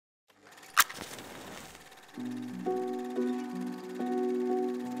We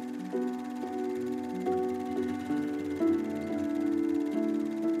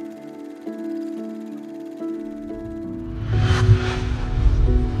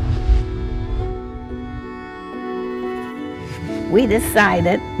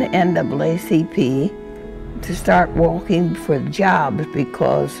decided, the NAACP, to start walking for jobs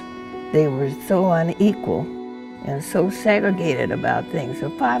because they were so unequal and so segregated about things. So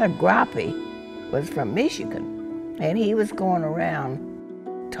Father Grappi was from Michigan, and he was going around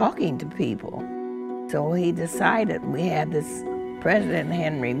talking to people. So he decided, we had this President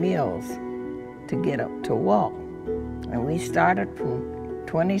Henry Mills to get up to walk. And we started from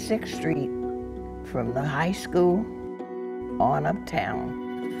 26th Street, from the high school on uptown.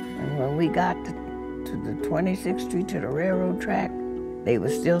 And when we got to the 26th Street, to the railroad track, they were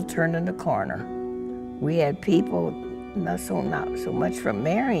still turning the corner. We had people, not so much from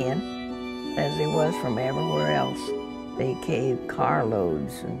Marion as they was from everywhere else. They came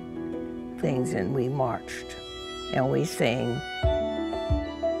carloads and things, and we marched. And we sang.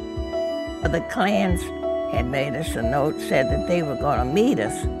 The Klans had made us a note, said that they were going to meet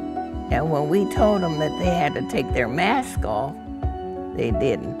us. And when we told them that they had to take their mask off, they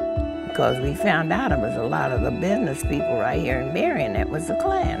didn't. Because we found out it was a lot of the business people right here in Marion that was the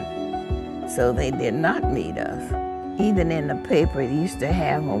Klan. So they did not meet us. Even in the paper, they used to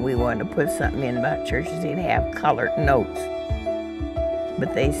have, when we wanted to put something in about churches, they'd have colored notes.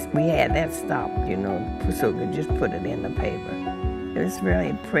 But we had that stopped, you know, so we could just put it in the paper. It was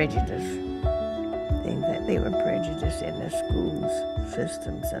really prejudice. Things that they were prejudiced in the schools,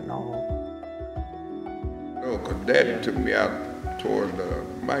 systems and all. Oh, because Daddy took me out toward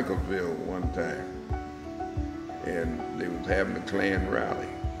Michaelsville one time, and they was having a Klan rally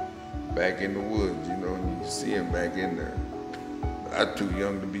back in the woods, you know, and you see him back in there. I was too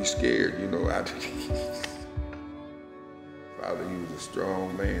young to be scared, you know. Father, he was a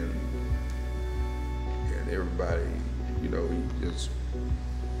strong man, and everybody, you know, he just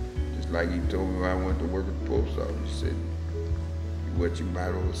like he told me when I went to work at the post office, he said, what you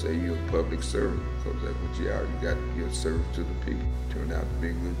might always say, you're a public servant, because that's what you are. You got your service to the people. Turned out to be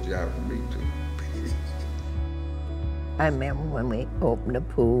a good job for me, too. I remember when we opened the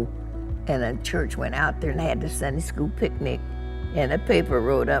pool, and a church went out there and had the Sunday school picnic, and the paper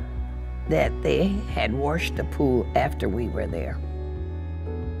wrote up that they had washed the pool after we were there.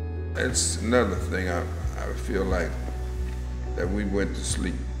 That's another thing I feel like, that we went to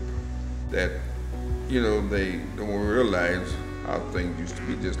sleep. That, you know, they don't realize how things used to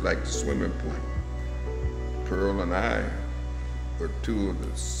be just like the swimming pool. Pearl and I were two of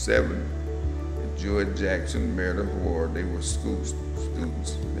the 7. Joy Jackson, Meredith Ward, they were school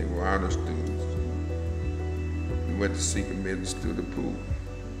students. They were honor students. We went to seek admittance to the pool.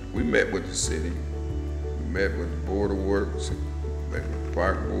 We met with the city. We met with the Board of Works, met with the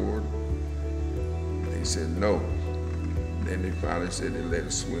Park Board. They said no. Then they finally said they let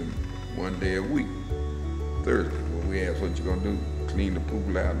us swim one day a week, Thursday. When we asked, what you gonna do? Clean the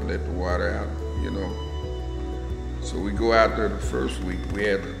pool out and let the water out, you know. So we go out there the first week. We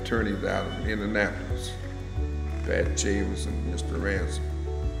had the attorneys out in Indianapolis, Pat Chavis and Mr. Ransom.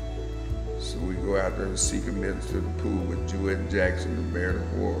 So we go out there and seek admittance to the pool with Jewett Jackson and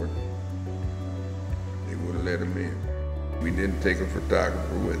Meredith Ward. They wouldn't let him in. We didn't take a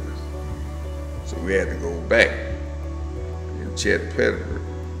photographer with us. So we had to go back. And Chet Pettigrew,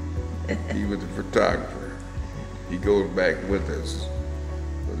 he was the photographer. He goes back with us.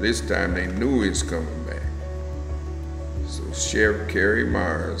 But this time they knew he was coming back. So Sheriff Kerry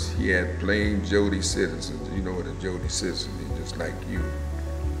Mars, he had plain Jody citizens. You know what a Jody citizen is, just like you.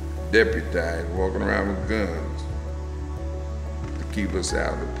 Deputized, walking around with guns to keep us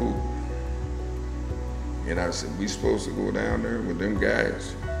out of the pool. And I said, we supposed to go down there with them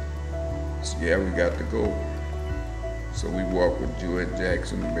guys? He said, yeah, we got to go. So we walked with Jewett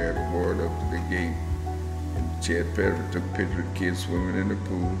Jackson and Meredith Ward up to the gate. And Chet Pettigrew took a picture of the kids swimming in the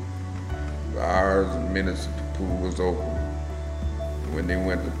pool. For hours and minutes, the pool was open. When they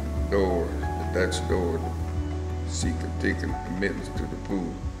went to the door, the Dutch door, to seek a ticket admittance to the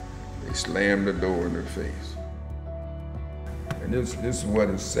pool, they slammed the door in their face. And this is what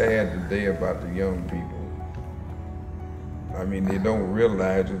is sad today about the young people. I mean, they don't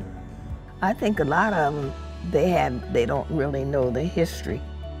realize it. I think a lot of them, they don't really know the history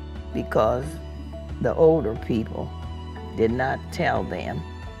because the older people did not tell them.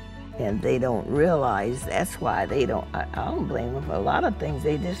 And they don't realize that's why they don't, I don't blame them for a lot of things,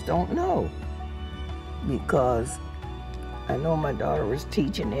 they just don't know. Because I know my daughter was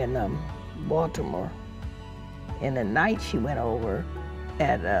teaching in Baltimore, and the night she went over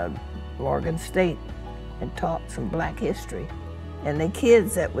at Morgan State, and taught some black history. And the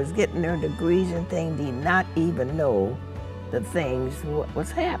kids that was getting their degrees and things did not even know the things, what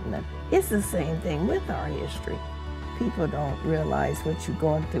was happening. It's the same thing with our history. People don't realize what you're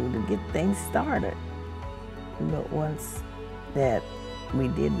going through to get things started. But once that we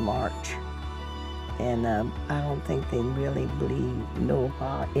did march, and I don't think they really know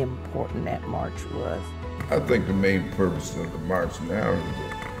how important that march was. I think the main purpose of the march now is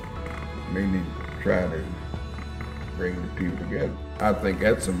to mainly try to bring the people together. I think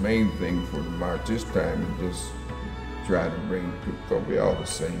that's the main thing for the march this time, is just try to bring people, because we're all the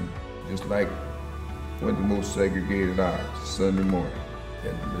same. Just like when the most segregated hours, Sunday morning.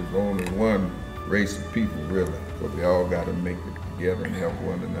 And there's only one race of people really, but we all got to make it together and help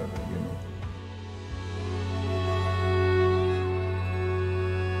one another, you know.